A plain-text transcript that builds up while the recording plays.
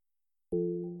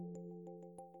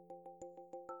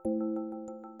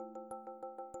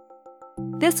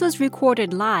This was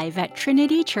recorded live at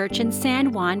Trinity Church in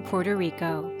San Juan, Puerto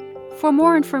Rico. For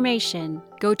more information,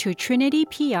 go to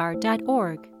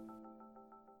trinitypr.org.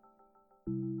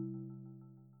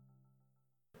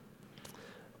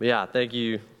 Yeah, thank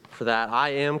you for that. I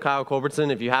am Kyle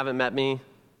Culbertson. If you haven't met me,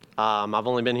 I've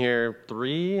only been here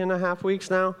 3.5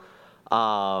 weeks now.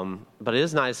 But it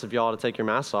is nice of y'all to take your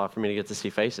masks off for me to get to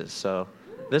see faces. So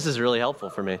this is really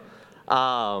helpful for me.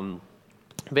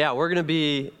 But yeah, we're going to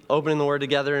be opening the Word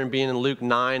together and being in Luke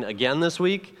 9 again this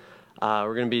week.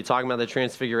 We're going to be talking about the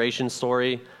Transfiguration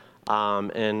story.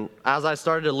 And as I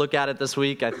started to look at it this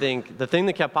week, I think the thing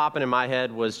that kept popping in my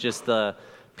head was just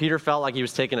Peter felt like he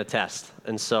was taking a test.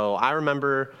 And so I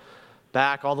remember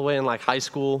back all the way in like high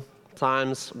school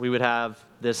times, we would have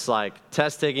this like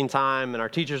test-taking time, and our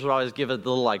teachers would always give a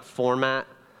little like format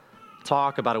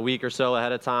talk about a week or so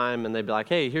ahead of time, and they'd be like,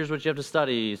 hey, here's what you have to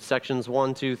study, sections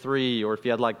 1, 2, 3, or if you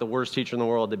had like the worst teacher in the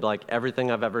world, they'd be like, everything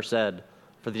I've ever said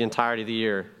for the entirety of the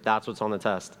year, that's what's on the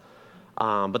test.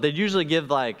 But they'd usually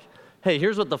give like, hey,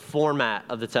 here's what the format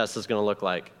of the test is going to look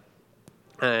like.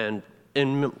 And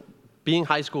in being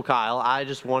high school Kyle, I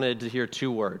just wanted to hear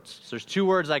 2 words. So there's 2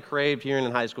 words I craved hearing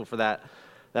in high school for that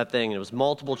thing, and it was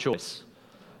multiple choice.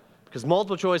 Because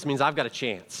multiple choice means I've got a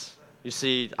chance. You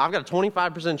see, I've got a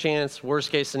 25% chance,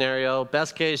 worst case scenario.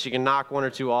 Best case, you can knock 1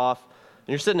 or 2 off, and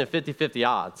you're sitting at 50-50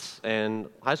 odds. And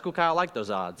high school Kyle liked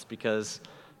those odds because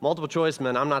multiple choice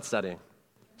meant I'm not studying.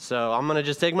 So I'm going to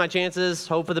just take my chances,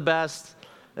 hope for the best,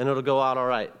 and it'll go out all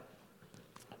right.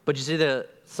 But you see that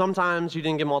sometimes you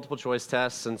didn't get multiple choice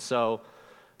tests, and so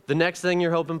the next thing you're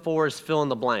hoping for is fill in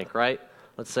the blank, right?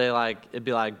 Let's say like it'd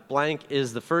be like blank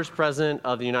is the first president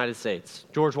of the United States,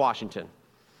 George Washington.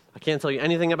 I can't tell you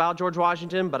anything about George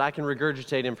Washington, but I can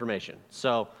regurgitate information.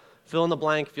 So fill in the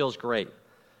blank feels great.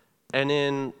 And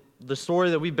in the story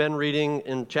that we've been reading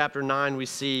in chapter 9, we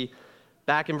see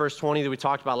back in verse 20 that we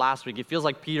talked about last week, it feels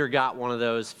like Peter got one of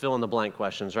those fill in the blank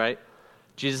questions, right?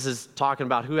 Jesus is talking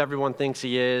about who everyone thinks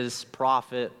he is,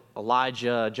 prophet,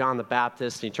 Elijah, John the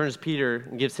Baptist, and he turns to Peter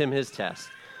and gives him his test.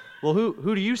 Well,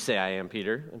 who do you say I am,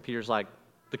 Peter? And Peter's like,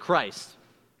 the Christ.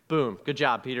 Boom, good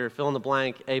job, Peter. Fill in the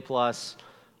blank, A+,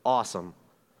 awesome.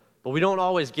 But we don't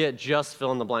always get just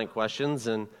fill in the blank questions,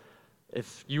 and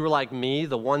if you were like me,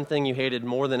 the one thing you hated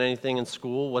more than anything in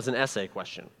school was an essay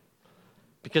question.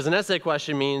 Because an essay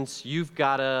question means you've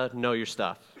got to know your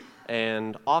stuff.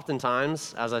 And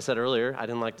oftentimes, as I said earlier, I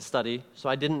didn't like to study, so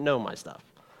I didn't know my stuff.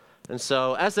 And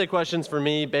so essay questions for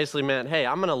me basically meant, hey,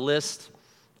 I'm going to list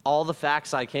all the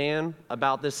facts I can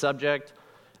about this subject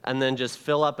and then just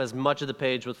fill up as much of the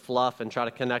page with fluff and try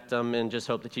to connect them and just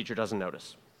hope the teacher doesn't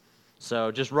notice.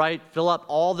 So just fill up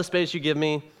all the space you give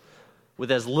me with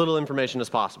as little information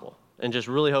as possible and just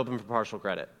really hoping for partial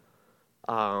credit.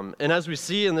 And as we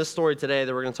see in this story today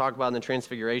that we're going to talk about in the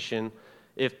Transfiguration,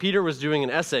 if Peter was doing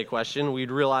an essay question, we'd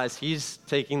realize he's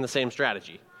taking the same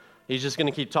strategy. He's just going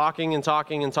to keep talking and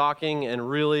talking and talking and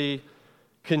really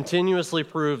continuously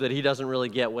prove that he doesn't really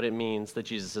get what it means that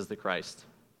Jesus is the Christ.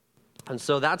 And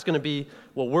so that's going to be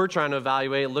what we're trying to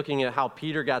evaluate, looking at how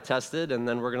Peter got tested, and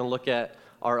then we're going to look at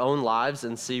our own lives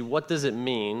and see what does it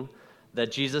mean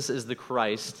that Jesus is the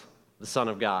Christ, the Son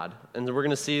of God. And we're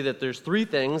going to see that there's 3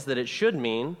 things that it should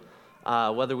mean,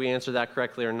 whether we answer that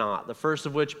correctly or not. The first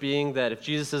of which being that if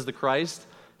Jesus is the Christ,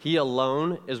 he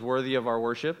alone is worthy of our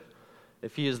worship.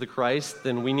 If he is the Christ,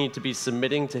 then we need to be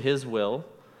submitting to his will.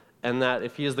 And that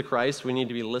if he is the Christ, we need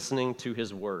to be listening to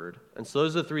his word. And so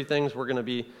those are the 3 things we're going to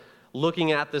be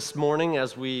looking at this morning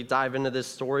as we dive into this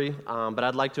story. But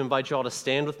I'd like to invite you all to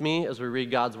stand with me as we read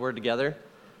God's word together,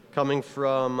 coming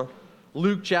from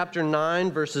Luke chapter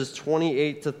 9, verses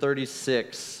 28 to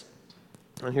 36.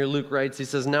 And here Luke writes, he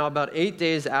says, now about 8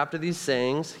 days after these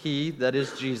sayings, he, that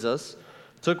is Jesus,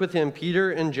 took with him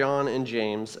Peter and John and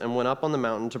James and went up on the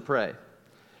mountain to pray.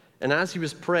 And as he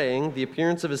was praying, the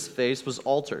appearance of his face was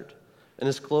altered, and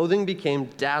his clothing became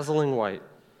dazzling white.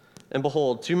 And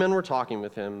behold, 2 men were talking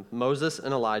with him, Moses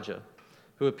and Elijah,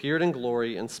 who appeared in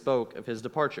glory and spoke of his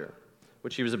departure,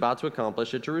 which he was about to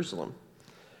accomplish at Jerusalem.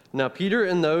 Now Peter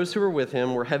and those who were with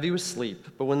him were heavy with sleep,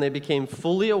 but when they became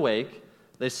fully awake,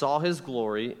 they saw his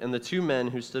glory and the 2 men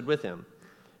who stood with him.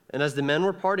 And as the men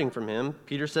were parting from him,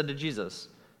 Peter said to Jesus,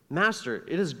 Master,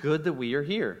 it is good that we are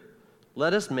here.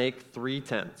 Let us make 3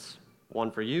 tents,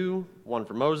 one for you, one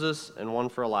for Moses, and one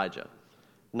for Elijah,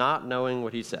 not knowing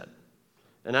what he said.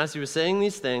 And as he was saying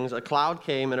these things, a cloud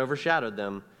came and overshadowed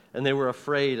them, and they were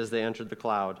afraid as they entered the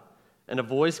cloud. And a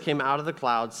voice came out of the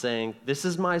cloud saying, This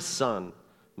is my son,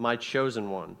 my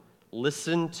chosen one.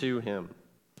 Listen to him.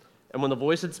 And when the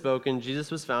voice had spoken, Jesus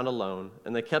was found alone,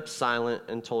 and they kept silent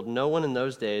and told no one in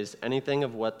those days anything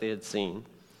of what they had seen.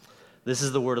 This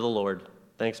is the word of the Lord.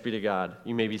 Thanks be to God.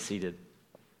 You may be seated.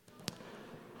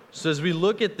 So as we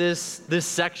look at this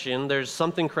section, there's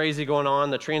something crazy going on.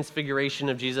 The transfiguration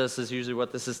of Jesus is usually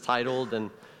what this is titled, and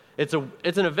it's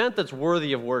an event that's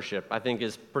worthy of worship, I think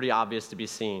is pretty obvious to be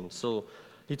seen. So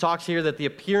he talks here that the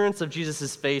appearance of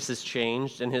Jesus' face has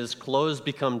changed, and his clothes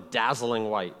become dazzling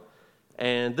white.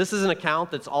 And this is an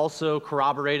account that's also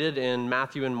corroborated in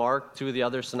Matthew and Mark, two of the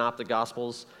other synoptic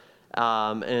gospels.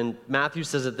 And Matthew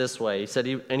says it this way. He said,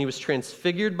 and he was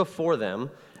transfigured before them,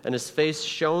 and his face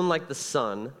shone like the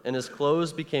sun, and his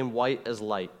clothes became white as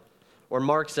light. Or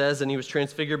Mark says, and he was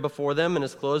transfigured before them, and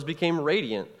his clothes became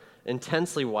radiant,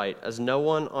 intensely white, as no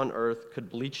one on earth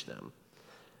could bleach them.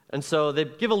 And so they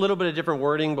give a little bit of different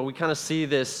wording, but we kind of see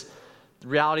this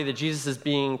reality that Jesus is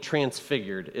being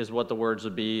transfigured is what the words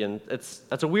would be. And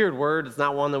that's a weird word. It's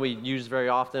not one that we use very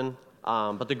often.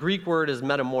 But the Greek word is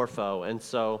metamorpho. And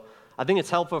so I think it's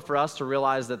helpful for us to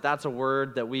realize that that's a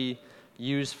word that we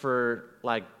use for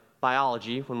like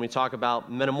biology when we talk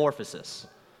about metamorphosis.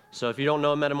 So if you don't know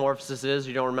what metamorphosis is,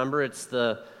 you don't remember, it's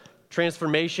the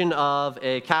transformation of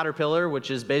a caterpillar,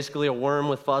 which is basically a worm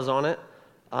with fuzz on it,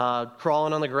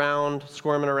 crawling on the ground,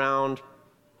 squirming around,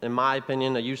 in my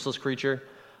opinion, a useless creature.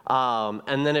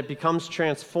 And then it becomes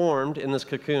transformed in this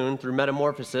cocoon through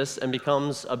metamorphosis and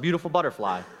becomes a beautiful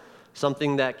butterfly,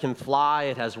 something that can fly,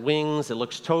 it has wings, it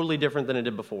looks totally different than it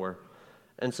did before.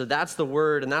 And so that's the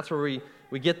word, and that's where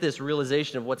we get this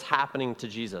realization of what's happening to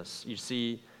Jesus. You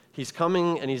see, he's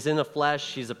coming and he's in the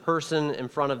flesh, he's a person in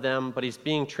front of them, but he's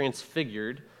being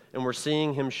transfigured, and we're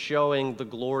seeing him showing the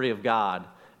glory of God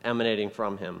emanating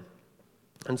from him.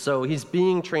 And so he's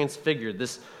being transfigured,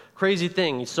 this crazy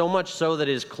thing. He's so much so that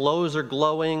his clothes are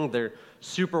glowing, they're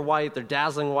super white, they're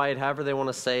dazzling white, however they want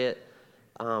to say it.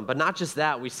 But not just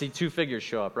that, we see two figures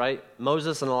show up, right?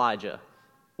 Moses and Elijah,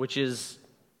 which is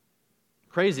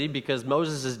crazy because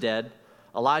Moses is dead.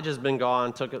 Elijah's been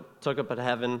gone, took up at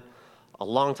heaven a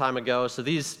long time ago. So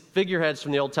these figureheads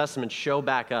from the Old Testament show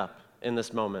back up in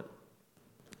this moment.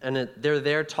 And they're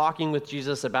there talking with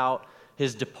Jesus about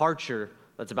his departure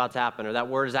that's about to happen, or that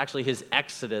word is actually his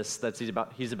exodus that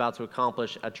he's about to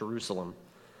accomplish at Jerusalem.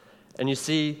 And you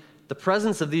see, the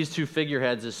presence of these two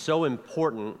figureheads is so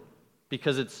important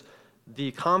because it's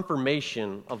the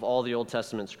confirmation of all the Old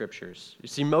Testament scriptures. You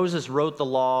see, Moses wrote the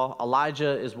law.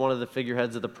 Elijah is one of the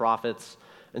figureheads of the prophets.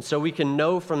 And so we can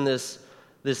know from this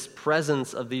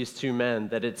presence of these two men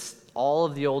that it's all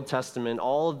of the Old Testament,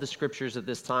 all of the scriptures at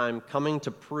this time coming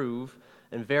to prove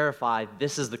and verify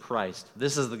this is the Christ.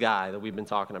 This is the guy that we've been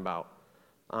talking about.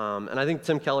 And I think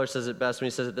Tim Keller says it best when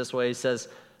he says it this way. He says,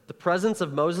 the presence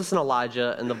of Moses and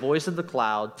Elijah and the voice of the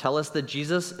cloud tell us that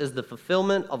Jesus is the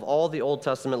fulfillment of all the Old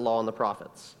Testament law and the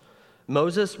prophets.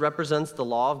 Moses represents the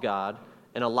law of God,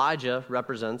 and Elijah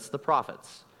represents the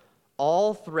prophets.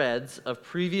 All threads of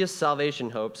previous salvation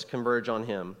hopes converge on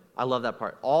him. I love that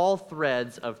part. All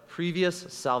threads of previous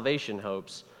salvation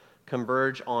hopes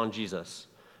converge on Jesus.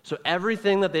 So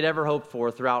everything that they'd ever hoped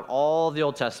for throughout all the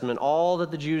Old Testament, all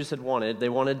that the Jews had wanted, they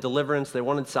wanted deliverance, they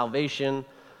wanted salvation,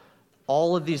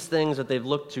 all of these things that they've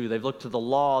looked to the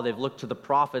law, they've looked to the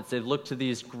prophets, they've looked to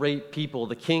these great people,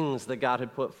 the kings that God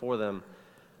had put for them.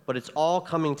 But it's all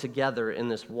coming together in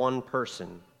this one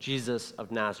person, Jesus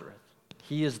of Nazareth.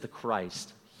 He is the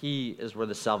Christ. He is where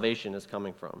the salvation is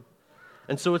coming from.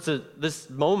 And so it's this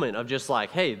moment of just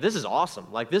like, hey, this is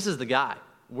awesome. Like, this is the guy.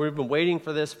 We've been waiting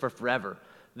for this for forever.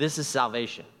 This is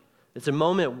salvation. It's a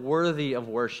moment worthy of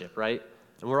worship, right?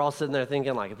 And we're all sitting there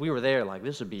thinking, like, if we were there, like,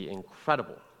 this would be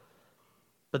incredible.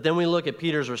 But then we look at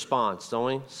Peter's response, don't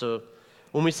we? So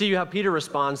when we see how Peter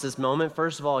responds to this moment,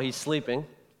 first of all, he's sleeping,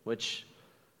 which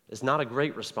is not a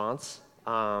great response.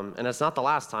 And it's not the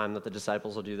last time that the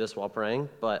disciples will do this while praying.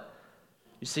 But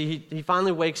you see, he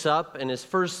finally wakes up, and his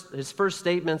first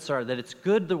statements are that it's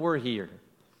good that we're here.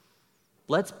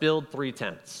 Let's build 3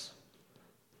 tents.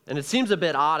 And it seems a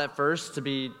bit odd at first to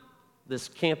be this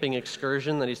camping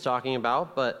excursion that he's talking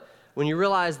about, but when you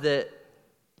realize that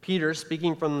Peter,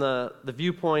 speaking from the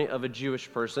viewpoint of a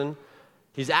Jewish person,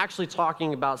 he's actually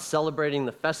talking about celebrating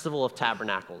the Festival of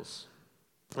Tabernacles.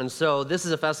 And so this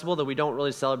is a festival that we don't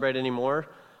really celebrate anymore.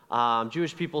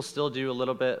 Jewish people still do a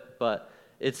little bit, but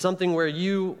it's something where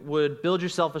you would build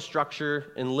yourself a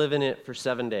structure and live in it for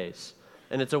 7 days.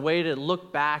 And it's a way to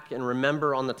look back and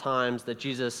remember on the times that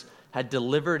Jesus had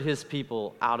delivered his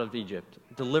people out of Egypt,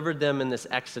 delivered them in this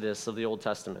exodus of the Old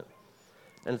Testament.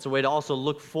 And it's a way to also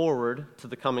look forward to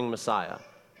the coming Messiah.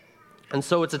 And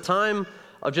so it's a time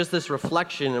of just this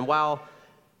reflection, and while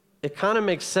it kind of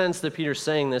makes sense that Peter's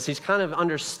saying this. He's kind of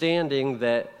understanding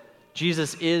that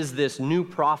Jesus is this new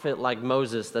prophet like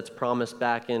Moses that's promised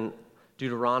back in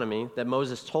Deuteronomy that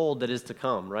Moses told that is to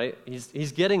come, right?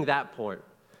 He's getting that point.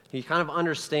 He kind of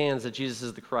understands that Jesus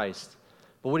is the Christ.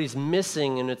 But what he's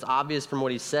missing, and it's obvious from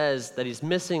what he says, that he's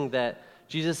missing that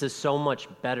Jesus is so much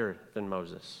better than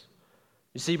Moses.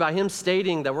 You see, by him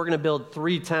stating that we're going to build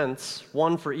 3 tents,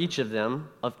 one for each of them,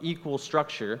 of equal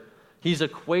structure, he's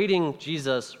equating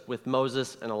Jesus with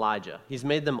Moses and Elijah. He's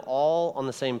made them all on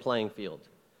the same playing field.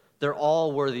 They're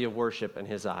all worthy of worship in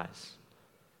his eyes.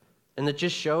 And it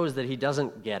just shows that he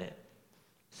doesn't get it.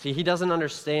 See, he doesn't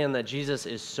understand that Jesus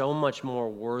is so much more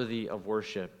worthy of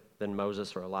worship than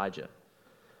Moses or Elijah.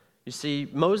 You see,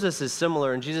 Moses is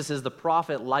similar, and Jesus is the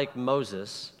prophet like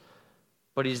Moses,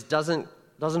 but he doesn't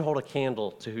hold a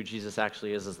candle to who Jesus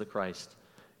actually is as the Christ.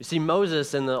 You see,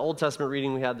 Moses, in the Old Testament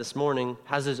reading we had this morning,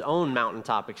 has his own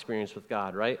mountaintop experience with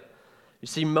God, right? You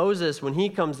see, Moses, when he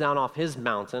comes down off his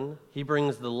mountain, he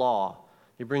brings the law.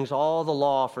 He brings all the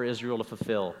law for Israel to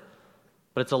fulfill.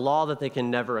 But it's a law that they can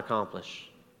never accomplish.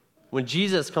 When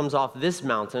Jesus comes off this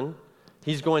mountain,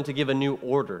 he's going to give a new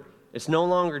order. It's no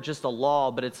longer just a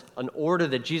law, but it's an order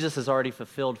that Jesus has already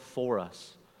fulfilled for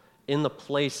us, in the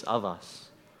place of us.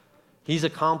 He's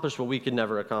accomplished what we could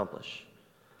never accomplish.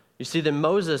 You see that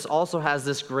Moses also has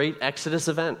this great Exodus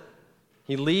event.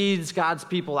 He leads God's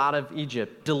people out of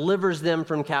Egypt, delivers them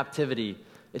from captivity.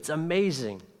 It's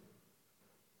amazing,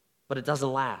 but it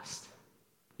doesn't last.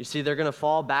 You see, they're going to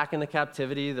fall back into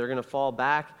captivity. They're going to fall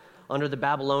back under the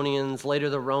Babylonians, later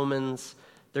the Romans.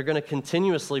 They're going to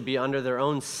continuously be under their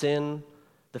own sin,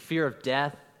 the fear of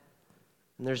death,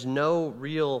 and there's no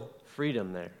real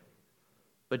freedom there.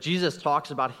 But Jesus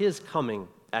talks about his coming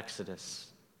exodus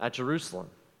at Jerusalem,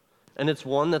 and it's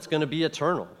one that's going to be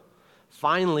eternal.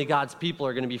 Finally, God's people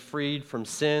are going to be freed from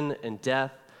sin and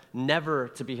death, never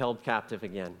to be held captive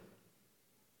again.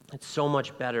 It's so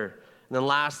much better. And then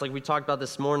last, like we talked about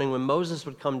this morning, when Moses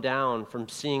would come down from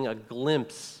seeing a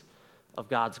glimpse of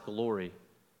God's glory,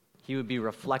 he would be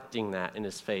reflecting that in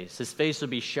his face. His face would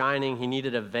be shining. He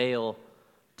needed a veil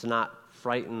to not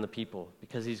frighten the people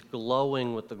because he's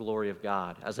glowing with the glory of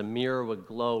God, as a mirror would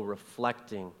glow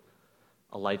reflecting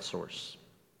a light source.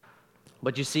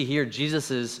 But you see here,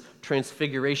 Jesus'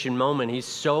 transfiguration moment, he's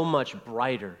so much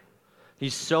brighter.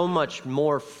 He's so much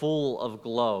more full of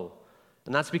glow.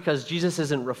 And that's because Jesus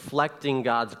isn't reflecting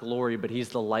God's glory, but he's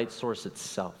the light source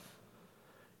itself.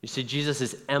 You see, Jesus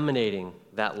is emanating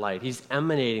that light. He's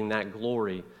emanating that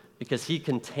glory because he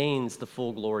contains the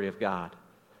full glory of God,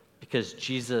 because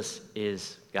Jesus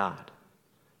is God.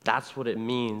 That's what it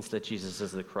means that Jesus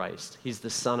is the Christ. He's the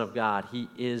Son of God. He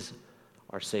is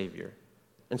our Savior.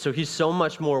 And so he's so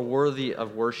much more worthy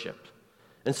of worship.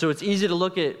 And so it's easy to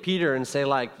look at Peter and say,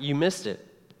 like, you missed it.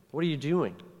 What are you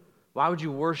doing? Why would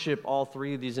you worship all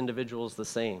 3 of these individuals the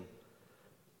same?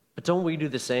 But don't we do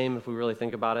the same if we really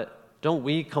think about it? Don't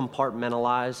we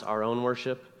compartmentalize our own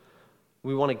worship?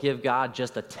 We want to give God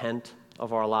just a tenth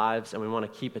of our lives, and we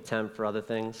want to keep a tenth for other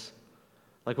things.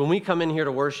 Like when we come in here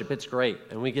to worship, it's great,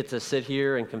 and we get to sit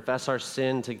here and confess our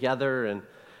sin together and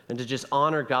to just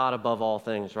honor God above all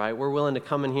things, right? We're willing to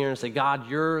come in here and say, God,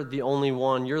 you're the only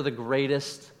one. You're the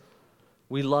greatest.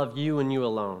 We love you and you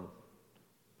alone.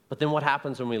 But then what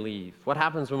happens when we leave? What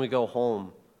happens when we go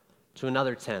home to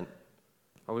another tent?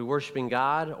 Are we worshiping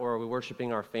God, or are we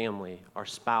worshiping our family, our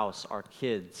spouse, our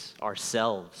kids,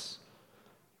 ourselves?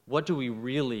 What do we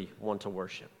really want to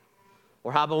worship?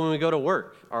 Or how about when we go to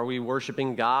work? Are we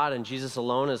worshiping God and Jesus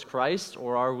alone as Christ,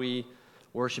 or are we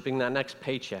worshiping that next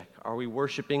paycheck? Are we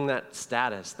worshiping that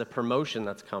status, the promotion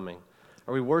that's coming?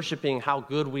 Are we worshiping how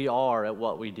good we are at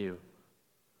what we do?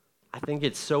 I think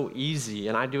it's so easy,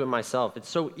 and I do it myself. It's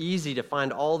so easy to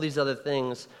find all these other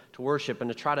things to worship and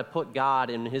to try to put God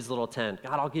in his little tent.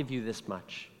 God, I'll give you this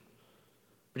much.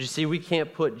 But you see, we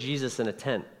can't put Jesus in a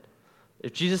tent.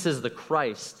 If Jesus is the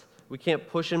Christ, we can't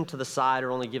push him to the side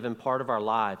or only give him part of our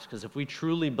lives, because if we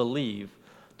truly believe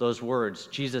those words,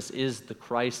 Jesus is the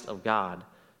Christ of God,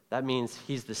 that means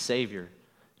he's the Savior.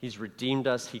 He's redeemed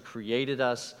us, he created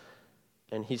us,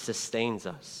 and he sustains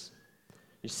us.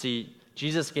 You see,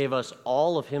 Jesus gave us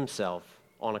all of himself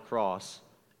on a cross,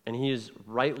 and he is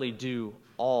rightly due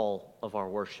all of our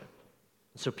worship.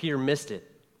 So Peter missed it.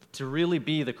 To really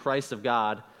be the Christ of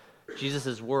God, Jesus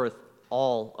is worth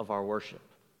all of our worship.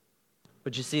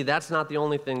 But you see, that's not the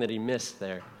only thing that he missed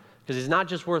there. Because he's not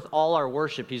just worth all our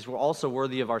worship, he's also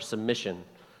worthy of our submission.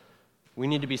 We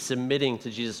need to be submitting to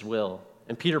Jesus' will.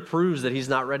 And Peter proves that he's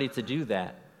not ready to do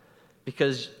that.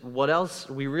 Because what else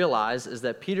we realize is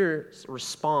that Peter's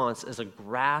response is a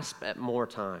grasp at more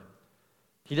time.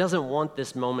 He doesn't want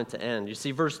this moment to end. You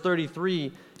see, verse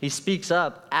 33, he speaks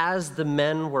up as the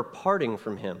men were parting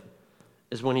from him,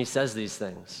 is when he says these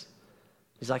things.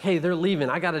 He's like, hey, they're leaving.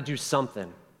 I got to do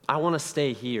something. I want to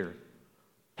stay here.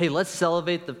 Hey, let's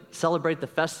celebrate the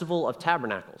Festival of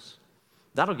Tabernacles.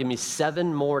 That'll give me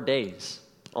 7 more days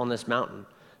on this mountain.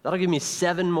 That'll give me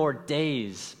 7 more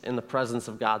days in the presence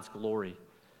of God's glory.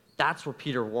 That's what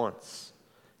Peter wants.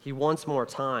 He wants more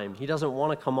time. He doesn't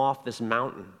want to come off this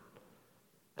mountain.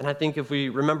 And I think if we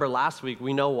remember last week,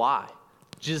 we know why.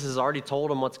 Jesus has already told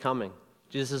them what's coming.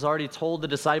 Jesus has already told the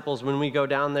disciples, when we go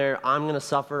down there, I'm going to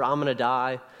suffer, I'm going to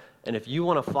die. And if you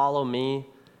want to follow me,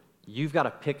 you've got to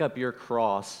pick up your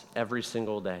cross every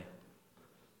single day.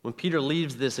 When Peter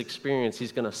leaves this experience,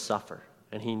 he's going to suffer,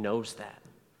 and he knows that.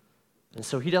 And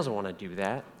so he doesn't want to do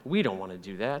that. We don't want to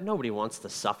do that. Nobody wants to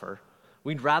suffer.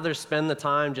 We'd rather spend the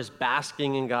time just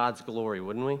basking in God's glory,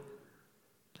 wouldn't we?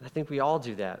 And I think we all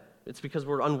do that. It's because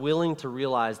we're unwilling to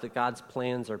realize that God's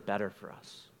plans are better for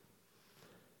us.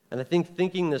 And I think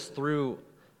thinking this through,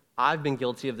 I've been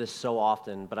guilty of this so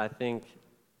often, but I think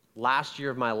last year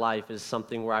of my life is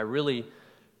something where I really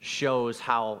shows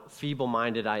how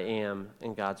feeble-minded I am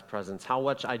in God's presence, how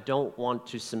much I don't want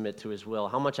to submit to his will,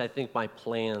 how much I think my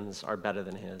plans are better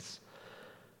than his.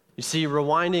 You see,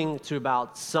 rewinding to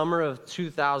about summer of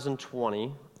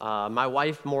 2020, my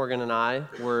wife Morgan and I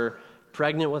were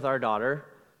pregnant with our daughter,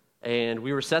 and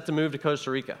we were set to move to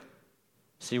Costa Rica.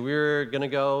 See, we were going to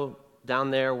go down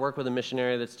there, work with a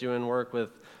missionary that's doing work with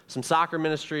some soccer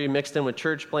ministry mixed in with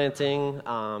church planting,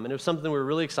 and it was something we were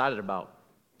really excited about.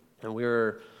 And we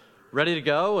were ready to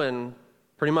go and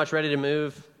pretty much ready to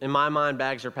move. In my mind,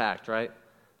 bags are packed, right?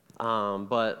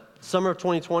 But summer of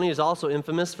 2020 is also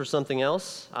infamous for something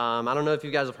else. I don't know if you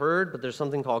guys have heard, but there's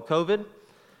something called COVID,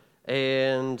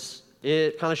 and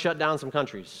it kind of shut down some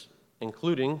countries,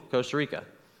 including Costa Rica.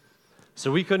 So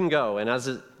we couldn't go, and as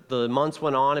the months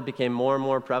went on, it became more and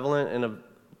more prevalent and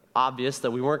obvious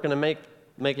that we weren't going to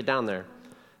make it down there.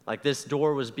 Like, this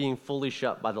door was being fully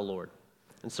shut by the Lord.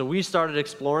 And so we started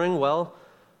exploring, well,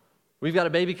 we've got a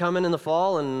baby coming in the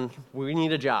fall, and we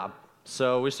need a job.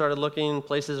 So we started looking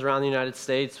places around the United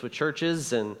States with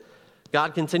churches, and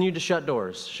God continued to shut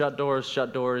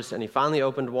doors, and he finally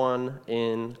opened one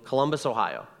in Columbus,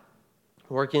 Ohio,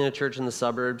 working in a church in the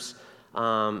suburbs.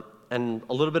 And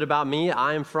a little bit about me,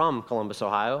 I am from Columbus,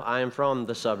 Ohio. I am from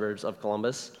the suburbs of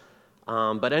Columbus.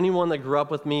 But anyone that grew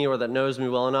up with me or that knows me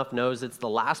well enough knows it's the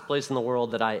last place in the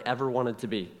world that I ever wanted to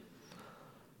be.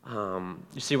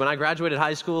 You see, when I graduated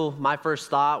high school, my first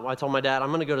thought, I told my dad, I'm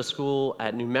going to go to school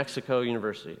at New Mexico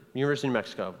University of New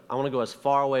Mexico. I want to go as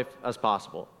far away as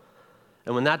possible.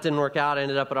 And when that didn't work out, I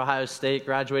ended up at Ohio State,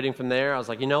 graduating from there. I was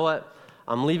like, you know what?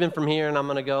 I'm leaving from here, and I'm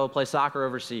going to go play soccer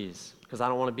overseas, because I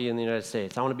don't want to be in the United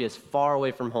States. I want to be as far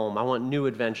away from home. I want new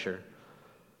adventure.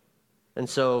 And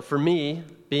so for me,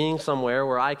 being somewhere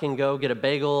where I can go get a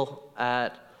bagel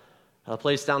at a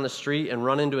place down the street and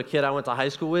run into a kid I went to high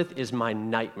school with is my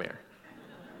nightmare.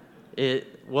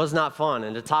 It was not fun.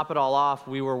 And to top it all off,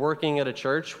 we were working at a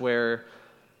church where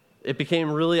it became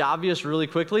really obvious really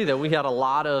quickly that we had a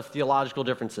lot of theological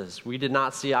differences. We did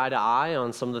not see eye to eye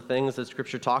on some of the things that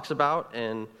Scripture talks about,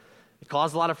 and it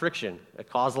caused a lot of friction. It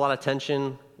caused a lot of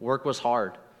tension. Work was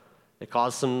hard. It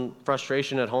caused some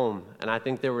frustration at home. And I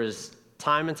think there was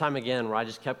time and time again where I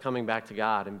just kept coming back to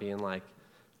God and being like,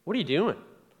 what are you doing?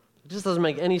 It just doesn't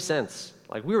make any sense.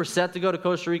 Like, we were set to go to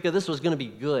Costa Rica. This was going to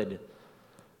be good.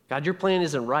 God, your plan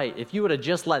isn't right. If you would have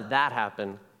just let that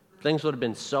happen, things would have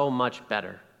been so much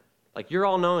better. Like, you're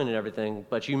all-knowing and everything,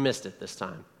 but you missed it this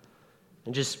time.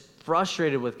 And just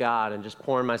frustrated with God and just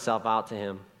pouring myself out to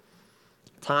him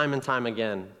time and time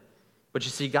again. But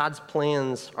you see, God's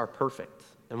plans are perfect.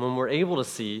 And when we're able to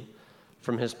see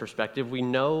from his perspective, we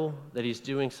know that he's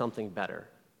doing something better.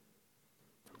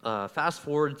 Fast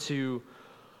forward to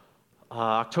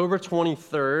October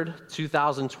 23rd,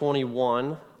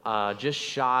 2021, just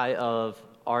shy of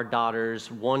our daughter's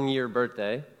 1-year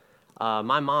birthday,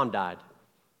 my mom died.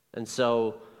 And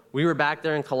so we were back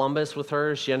there in Columbus with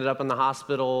her. She ended up in the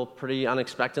hospital pretty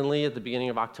unexpectedly at the beginning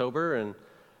of October, and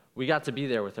we got to be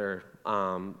there with her.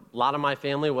 A lot of my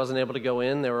family wasn't able to go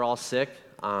in. They were all sick.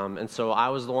 And so I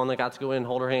was the one that got to go in and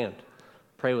hold her hand,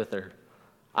 pray with her.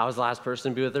 I was the last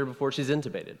person to be with her before she's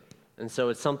intubated. And so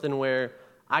it's something where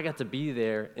I got to be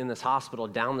there in this hospital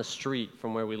down the street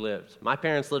from where we lived. My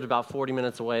parents lived about 40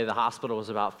 minutes away. The hospital was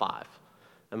about 5.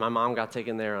 And my mom got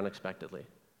taken there unexpectedly.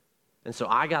 And so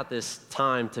I got this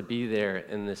time to be there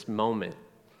in this moment.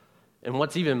 And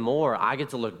what's even more, I get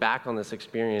to look back on this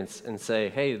experience and say,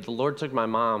 hey, the Lord took my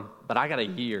mom, but I got a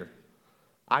year.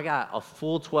 I got a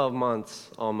full 12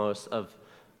 months almost of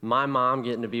my mom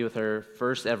getting to be with her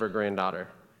first ever granddaughter.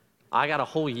 I got a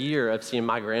whole year of seeing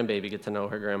my grandbaby get to know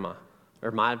her grandma,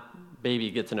 or my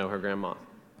baby get to know her grandma.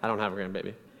 I don't have a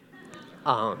grandbaby.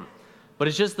 But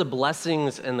it's just the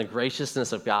blessings and the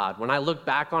graciousness of God. When I look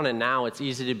back on it now, it's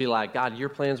easy to be like, God, your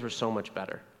plans were so much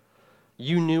better.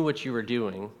 You knew what you were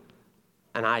doing,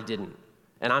 and I didn't.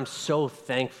 And I'm so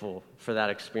thankful for that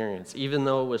experience. Even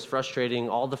though it was frustrating,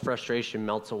 all the frustration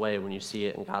melts away when you see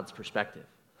it in God's perspective.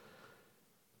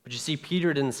 But you see,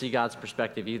 Peter didn't see God's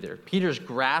perspective either. Peter's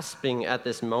grasping at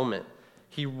this moment.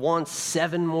 He wants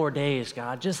 7 more days,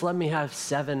 God. Just let me have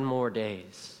 7 more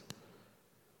days.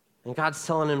 And God's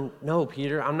telling him, no,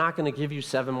 Peter, I'm not going to give you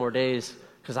 7 more days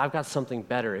because I've got something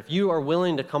better. If you are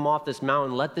willing to come off this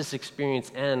mountain, let this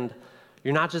experience end,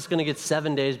 you're not just going to get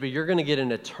 7 days, but you're going to get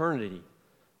an eternity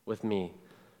with me.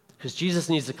 Because Jesus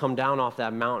needs to come down off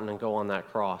that mountain and go on that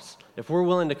cross. If we're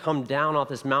willing to come down off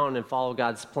this mountain and follow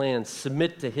God's plan,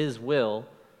 submit to his will,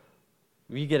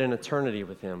 we get an eternity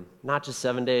with him. Not just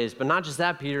 7 days, but not just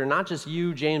that, Peter, not just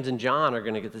you, James, and John are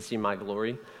going to get to see my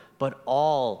glory, but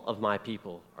all of my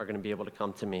people are going to be able to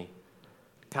come to me.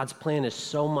 God's plan is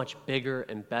so much bigger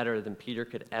and better than Peter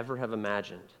could ever have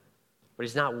imagined, but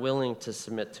he's not willing to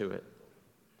submit to it.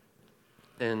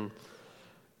 And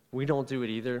we don't do it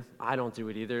either. I don't do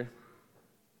it either.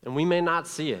 And we may not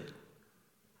see it.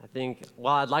 I think,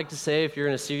 well, I'd like to say if you're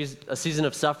in a season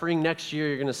of suffering, next year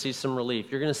you're going to see some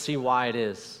relief. You're going to see why it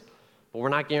is. But we're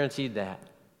not guaranteed that.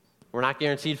 We're not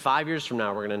guaranteed 5 years from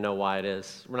now we're going to know why it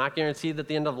is. We're not guaranteed that at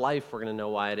the end of life we're going to know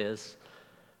why it is.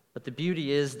 But the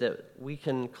beauty is that we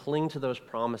can cling to those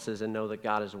promises and know that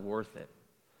God is worth it.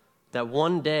 That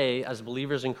one day, as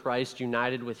believers in Christ,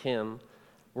 united with him,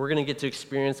 we're going to get to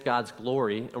experience God's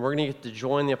glory, and we're going to get to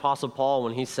join the Apostle Paul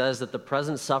when he says that the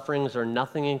present sufferings are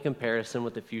nothing in comparison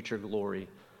with the future glory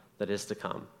that is to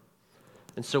come.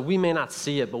 And so we may not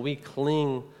see it, but we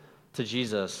cling to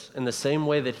Jesus in the same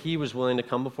way that he was willing to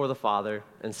come before the Father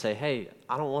and say, hey,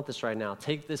 I don't want this right now.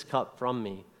 Take this cup from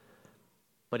me.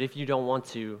 But if you don't want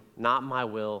to, not my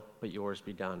will, but yours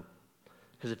be done.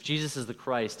 Because if Jesus is the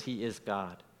Christ, he is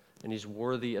God, and he's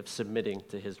worthy of submitting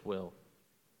to his will.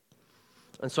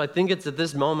 And so I think it's at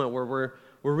this moment where we're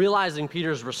realizing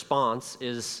Peter's response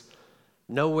is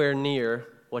nowhere near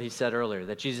what he said earlier,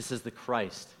 that Jesus is the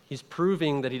Christ. He's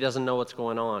proving that he doesn't know what's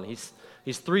going on.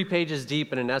 He's 3 pages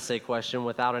deep in an essay question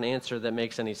without an answer that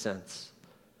makes any sense.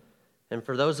 And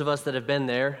for those of us that have been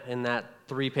there in that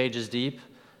 3 pages deep,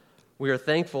 we are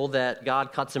thankful that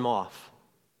God cuts him off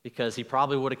because he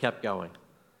probably would have kept going.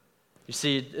 You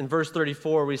see, in verse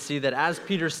 34, we see that as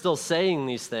Peter's still saying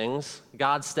these things,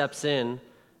 God steps in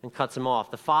and cuts him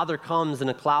off. The Father comes in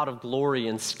a cloud of glory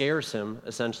and scares him,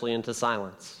 essentially, into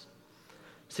silence.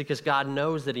 See, because God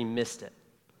knows that he missed it.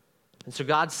 And so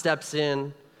God steps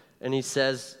in, and he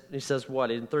says what?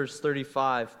 In verse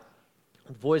 35,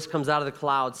 a voice comes out of the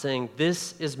cloud saying,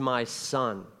 "This is my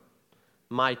Son,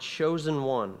 my chosen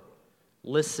one.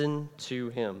 Listen to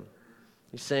him."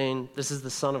 He's saying, this is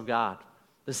the Son of God.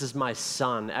 This is my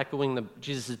Son, echoing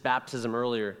Jesus' baptism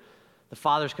earlier. The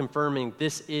Father's confirming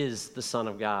this is the Son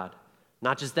of God.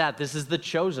 Not just that, this is the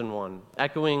chosen one,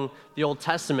 echoing the Old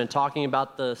Testament, talking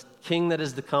about the king that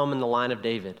is to come in the line of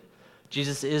David.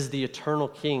 Jesus is the eternal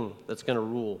king that's going to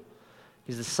rule.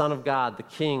 He's the Son of God, the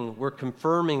King. We're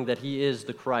confirming that he is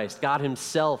the Christ. God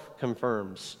himself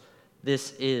confirms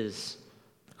this is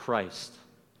Christ.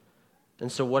 And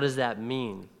so what does that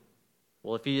mean?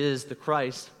 Well, if he is the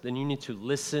Christ, then you need to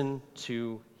listen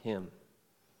to him.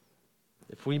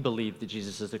 If we believe that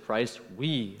Jesus is the Christ,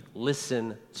 we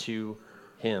listen to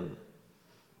him.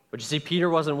 But you see, Peter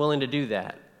wasn't willing to do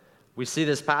that. We see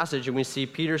this passage and we see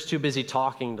Peter's too busy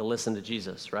talking to listen to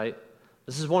Jesus, right?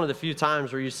 This is one of the few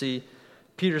times where you see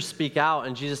Peter speak out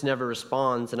and Jesus never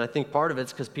responds. And I think part of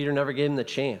it's because Peter never gave him the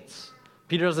chance.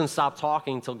 Peter doesn't stop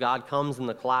talking until God comes in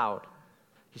the cloud.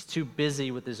 He's too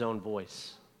busy with his own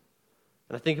voice.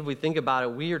 And I think if we think about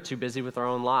it, we are too busy with our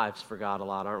own lives for God a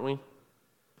lot, aren't we?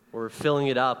 We're filling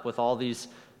it up with all these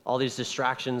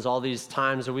distractions, all these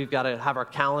times that we've got to have our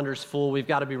calendars full. We've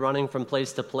got to be running from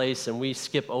place to place, and we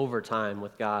skip over time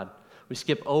with God. We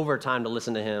skip over time to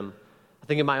listen to him. I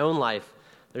think in my own life,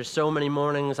 there's so many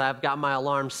mornings I've got my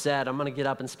alarm set. I'm going to get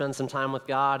up and spend some time with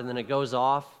God, and then it goes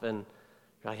off, and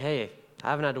you're like, hey, I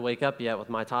haven't had to wake up yet with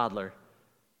my toddler.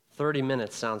 30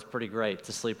 minutes sounds pretty great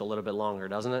to sleep a little bit longer,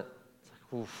 doesn't it? It's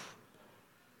like, oof.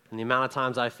 And the amount of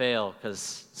times I fail,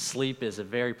 because sleep is a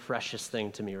very precious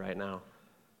thing to me right now.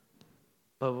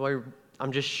 But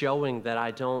I'm just showing that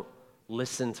I don't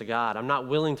listen to God. I'm not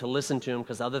willing to listen to him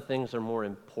because other things are more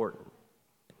important.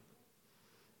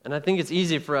 And I think it's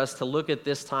easy for us to look at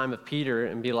this time of Peter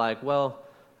and be like, well,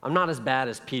 I'm not as bad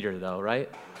as Peter, though, right?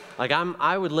 Like,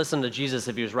 I would listen to Jesus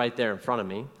if he was right there in front of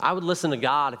me. I would listen to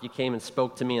God if he came and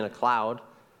spoke to me in a cloud.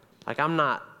 Like, I'm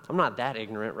not that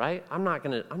ignorant, right? I'm not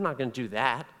gonna do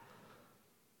that.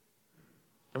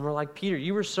 And we're like, Peter,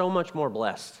 you were so much more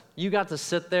blessed. You got to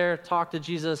sit there, talk to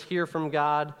Jesus, hear from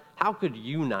God. How could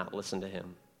you not listen to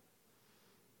him?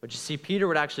 But you see, Peter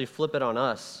would actually flip it on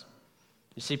us.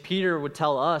 You see, Peter would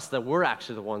tell us that we're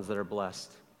actually the ones that are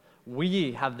blessed.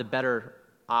 We have the better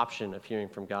option of hearing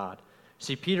from God.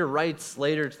 See, Peter writes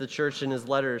later to the church in his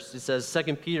letters, he says,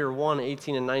 2 Peter 1,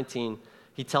 18 and 19,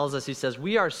 he tells us, he says,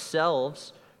 we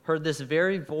ourselves heard this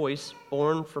very voice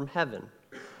born from heaven,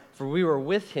 for we were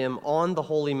with him on the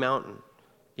holy mountain.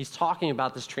 He's talking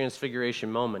about this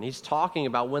transfiguration moment. He's talking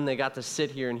about when they got to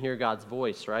sit here and hear God's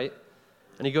voice, right?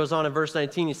 And he goes on in verse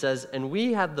 19, he says, and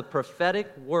we have the prophetic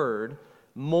word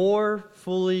more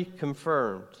fully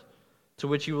confirmed, to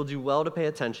which you will do well to pay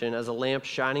attention as a lamp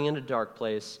shining in a dark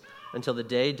place until the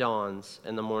day dawns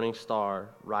and the morning star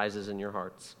rises in your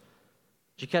hearts.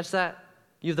 Did you catch that?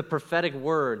 You have the prophetic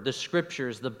word, the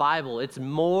scriptures, the Bible. It's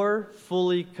more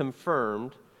fully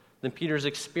confirmed than Peter's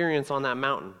experience on that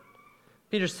mountain.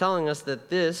 Peter's telling us that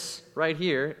this right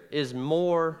here is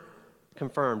more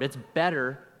confirmed. It's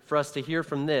better for us to hear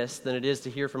from this than it is to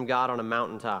hear from God on a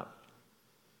mountaintop.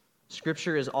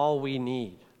 Scripture is all we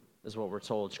need, is what we're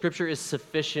told. Scripture is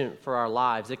sufficient for our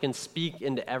lives. It can speak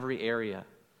into every area.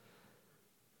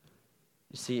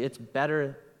 You see, it's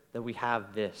better that we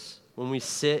have this. When we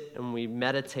sit and we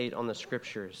meditate on the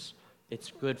Scriptures,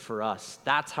 it's good for us.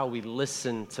 That's how we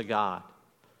listen to God.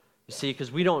 You see,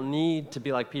 because we don't need to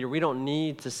be like Peter. We don't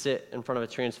need to sit in front of a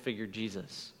transfigured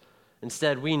Jesus.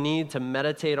 Instead, we need to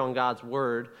meditate on God's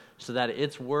Word so that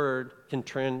its Word can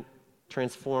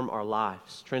transform our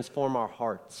lives, transform our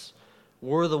hearts.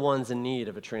 We're the ones in need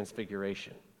of a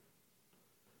transfiguration.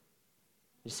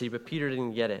 You see, but Peter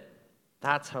didn't get it.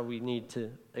 That's how we need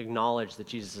to acknowledge that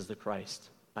Jesus is the Christ,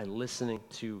 by listening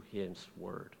to his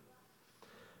word.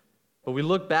 But we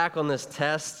look back on this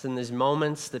test and these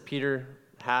moments that Peter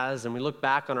has, and we look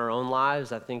back on our own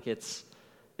lives, I think it's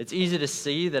easy to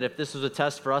see that if this was a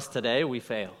test for us today, we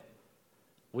fail.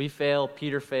 We fail,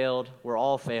 Peter failed, we're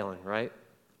all failing, right?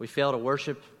 We fail to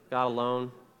worship God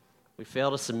alone, we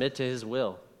fail to submit to his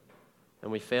will,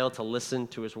 and we fail to listen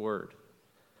to his word.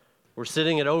 We're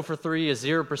sitting at 0 for 3, a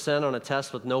 0% on a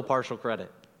test with no partial credit,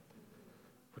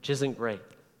 which isn't great.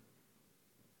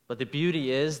 But the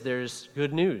beauty is there's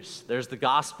good news. There's the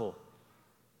gospel.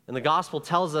 And the gospel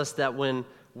tells us that when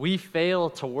we fail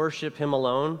to worship him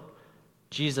alone,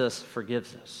 Jesus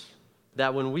forgives us.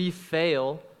 That when we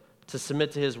fail to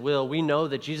submit to his will, we know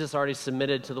that Jesus already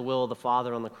submitted to the will of the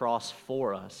Father on the cross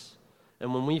for us.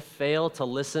 And when we fail to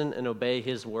listen and obey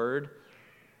his word,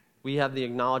 we have the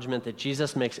acknowledgement that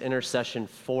Jesus makes intercession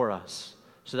for us.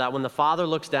 So that when the Father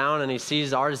looks down and he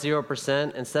sees our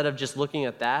 0%, instead of just looking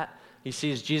at that, he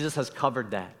sees Jesus has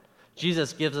covered that.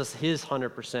 Jesus gives us his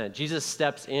 100%. Jesus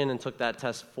steps in and took that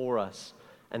test for us.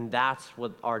 And that's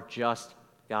what our just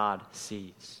God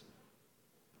sees.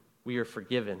 We are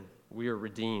forgiven. We are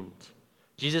redeemed.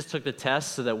 Jesus took the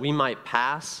test so that we might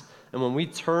pass. And when we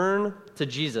turn to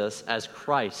Jesus as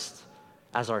Christ,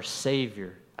 as our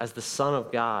Savior, as the Son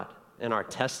of God and our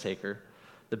test taker,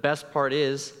 the best part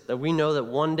is that we know that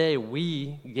one day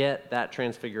we get that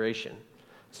transfiguration.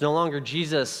 It's no longer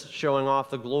Jesus showing off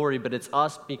the glory, but it's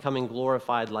us becoming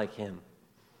glorified like him.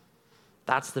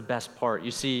 That's the best part.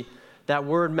 You see, that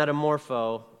word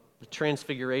metamorpho, the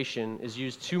transfiguration, is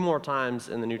used 2 more times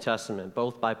in the New Testament,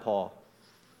 both by Paul.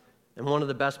 And one of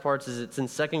the best parts is it's in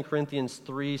 2 Corinthians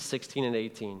 3, 16 and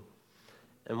 18.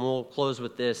 And we'll close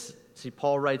with this. See,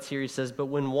 Paul writes here, he says, but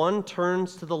when one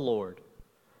turns to the Lord,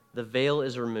 the veil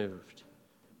is removed.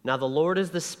 Now the Lord is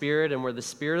the Spirit, and where the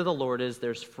Spirit of the Lord is,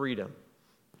 there's freedom.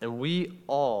 And we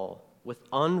all, with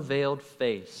unveiled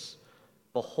face,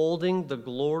 beholding the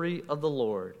glory of the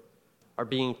Lord, are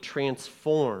being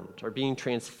transformed, are being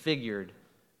transfigured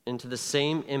into the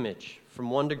same image from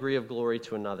one degree of glory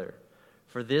to another.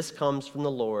 For this comes from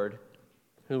the Lord,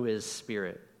 who is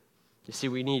Spirit. You see,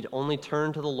 we need only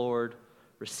turn to the Lord,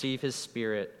 receive his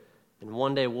Spirit, and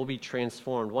one day we'll be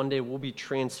transformed. One day we'll be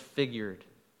transfigured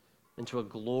into a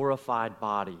glorified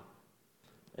body.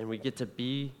 And we get to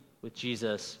be with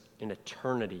Jesus in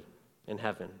eternity in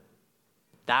heaven.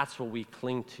 That's what we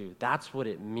cling to. That's what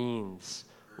it means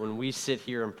when we sit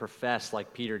here and profess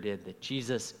like Peter did that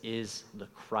Jesus is the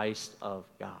Christ of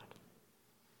God.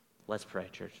 Let's pray,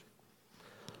 church.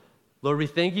 Lord, we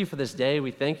thank you for this day. We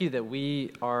thank you that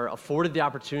we are afforded the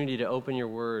opportunity to open your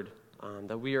word,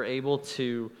 that we are able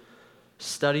to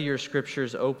study your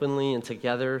scriptures openly and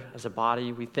together as a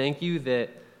body. We thank you that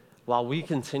while we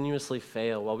continuously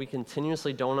fail, while we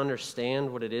continuously don't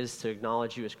understand what it is to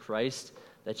acknowledge you as Christ,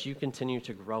 that you continue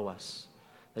to grow us.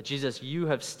 That, Jesus, you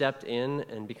have stepped in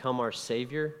and become our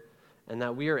Savior, and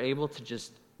that we are able to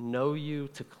just know you,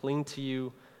 to cling to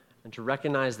you, and to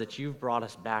recognize that you've brought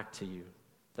us back to you.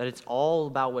 That it's all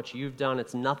about what you've done.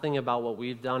 It's nothing about what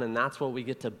we've done, and that's what we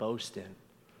get to boast in.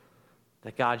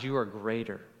 That, God, you are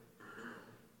greater.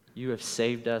 You have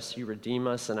saved us, you redeem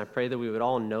us, and I pray that we would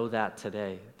all know that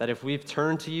today. That if we've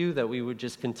turned to you, that we would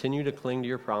just continue to cling to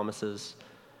your promises,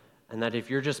 and that if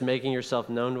you're just making yourself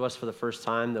known to us for the first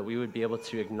time, that we would be able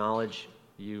to acknowledge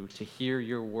you, to hear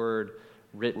your word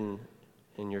written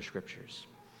in your scriptures.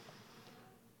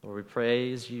 Lord, we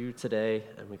praise you today,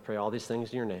 and we pray all these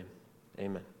things in your name.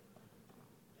 Amen.